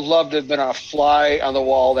 I would have loved to have been a fly on the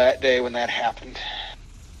wall that day when that happened.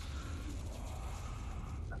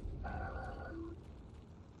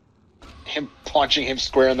 Him punching him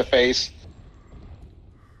square in the face.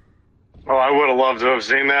 Oh, I would have loved to have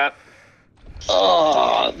seen that.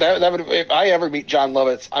 Oh, that would. If I ever meet John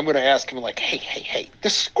Lovitz, I'm going to ask him like, hey,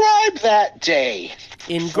 describe that day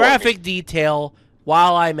in graphic detail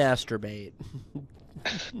while I masturbate.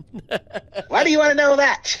 Why do you want to know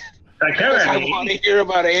that? Because I want to hear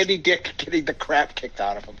about Andy Dick getting the crap kicked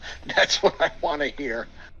out of him. That's what I want to hear.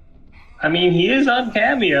 I mean, he is on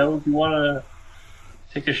Cameo if you want to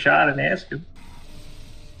take a shot and ask him.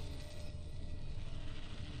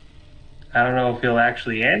 I don't know if he'll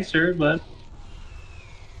actually answer, but...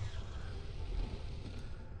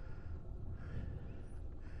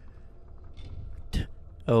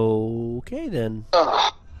 Okay, then.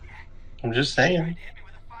 I'm just saying.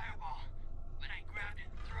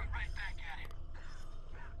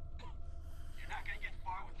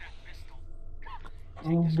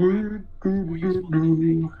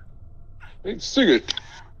 Sing it.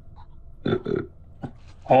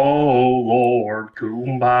 Oh, Lord,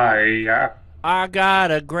 kumbaya. I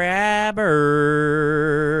gotta grab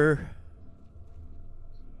her.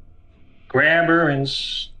 Grab her and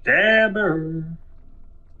stab her.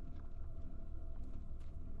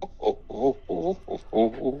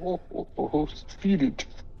 Feed it.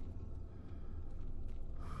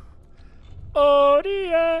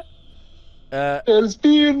 Audio.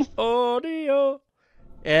 Lesbian. Audio.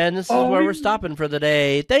 And this is where we're stopping for the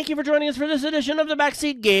day. Thank you for joining us for this edition of the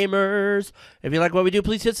Backseat Gamers. If you like what we do,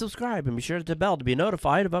 please hit subscribe and be sure to hit the bell to be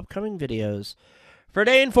notified of upcoming videos. For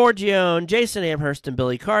Dane Forgione, Jason Amherst, and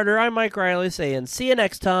Billy Carter, I'm Mike Riley saying see you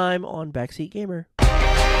next time on Backseat Gamer.